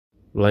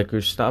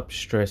Lakers, stop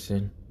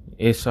stressing.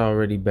 It's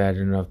already bad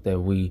enough that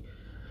we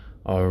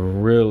are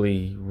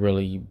really,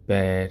 really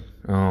bad.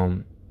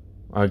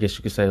 I guess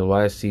you could say the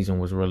last season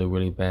was really,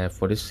 really bad.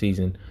 For this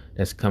season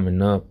that's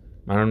coming up,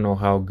 I don't know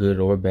how good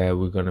or bad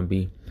we're gonna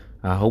be.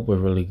 I hope we're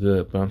really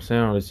good, but I'm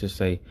saying all this to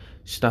say,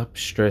 stop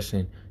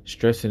stressing.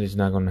 Stressing is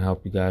not gonna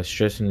help you guys.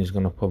 Stressing is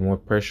gonna put more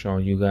pressure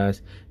on you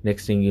guys.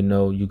 Next thing you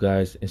know, you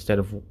guys, instead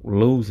of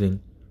losing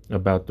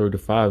about 3 to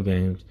 5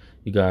 games,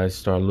 you guys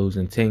start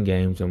losing 10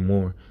 games or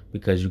more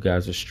because you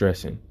guys are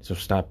stressing. So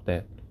stop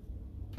that.